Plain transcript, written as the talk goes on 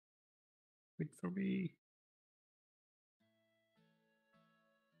Wait for me.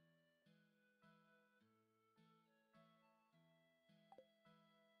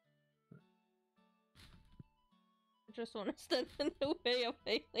 I just want to stand in the way of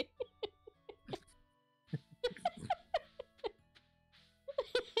Haley.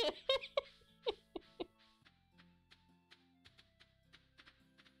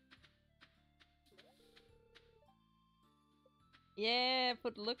 Yeah,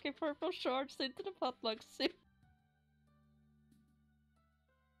 put lucky purple shorts into the potluck soup.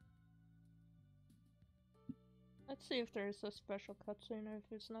 Let's see if there's a special cutscene, or if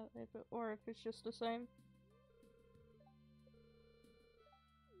it's not, or if it's just the same.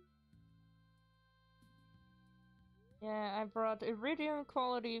 Yeah, I brought iridium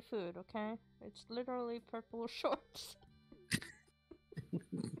quality food, okay? It's literally purple shorts.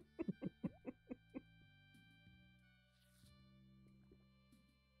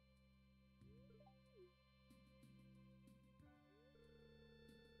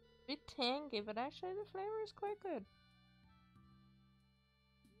 Bit tangy, but actually the flavor is quite good.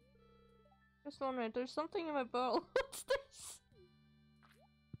 Just wondering, there's something in my bowl. What's this?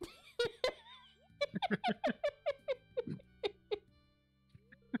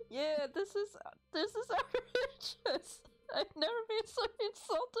 Yeah, this is outrageous. I've never been so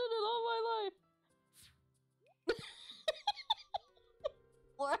insulted in all my life.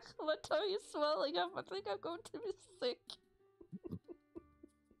 Wow, my tongue is swelling up. I think I'm going to be sick.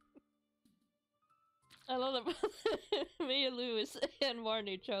 I love that me and Lewis and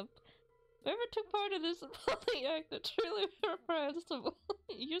Marnie jump. Whoever took part in this appalling act is truly reprehensible,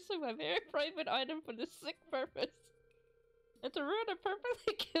 using my very private item for this sick purpose. And to ruin a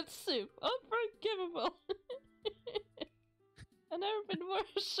perfectly good soup. Unforgivable. I've never been more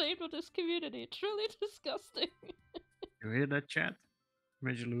ashamed of this community. Truly disgusting. You hear that, chat?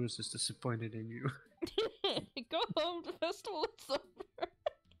 Major Lewis is disappointed in you. Go home, the festival is over.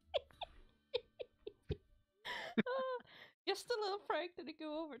 Guess the little prank didn't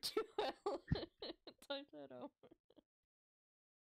go over too well. Type that out.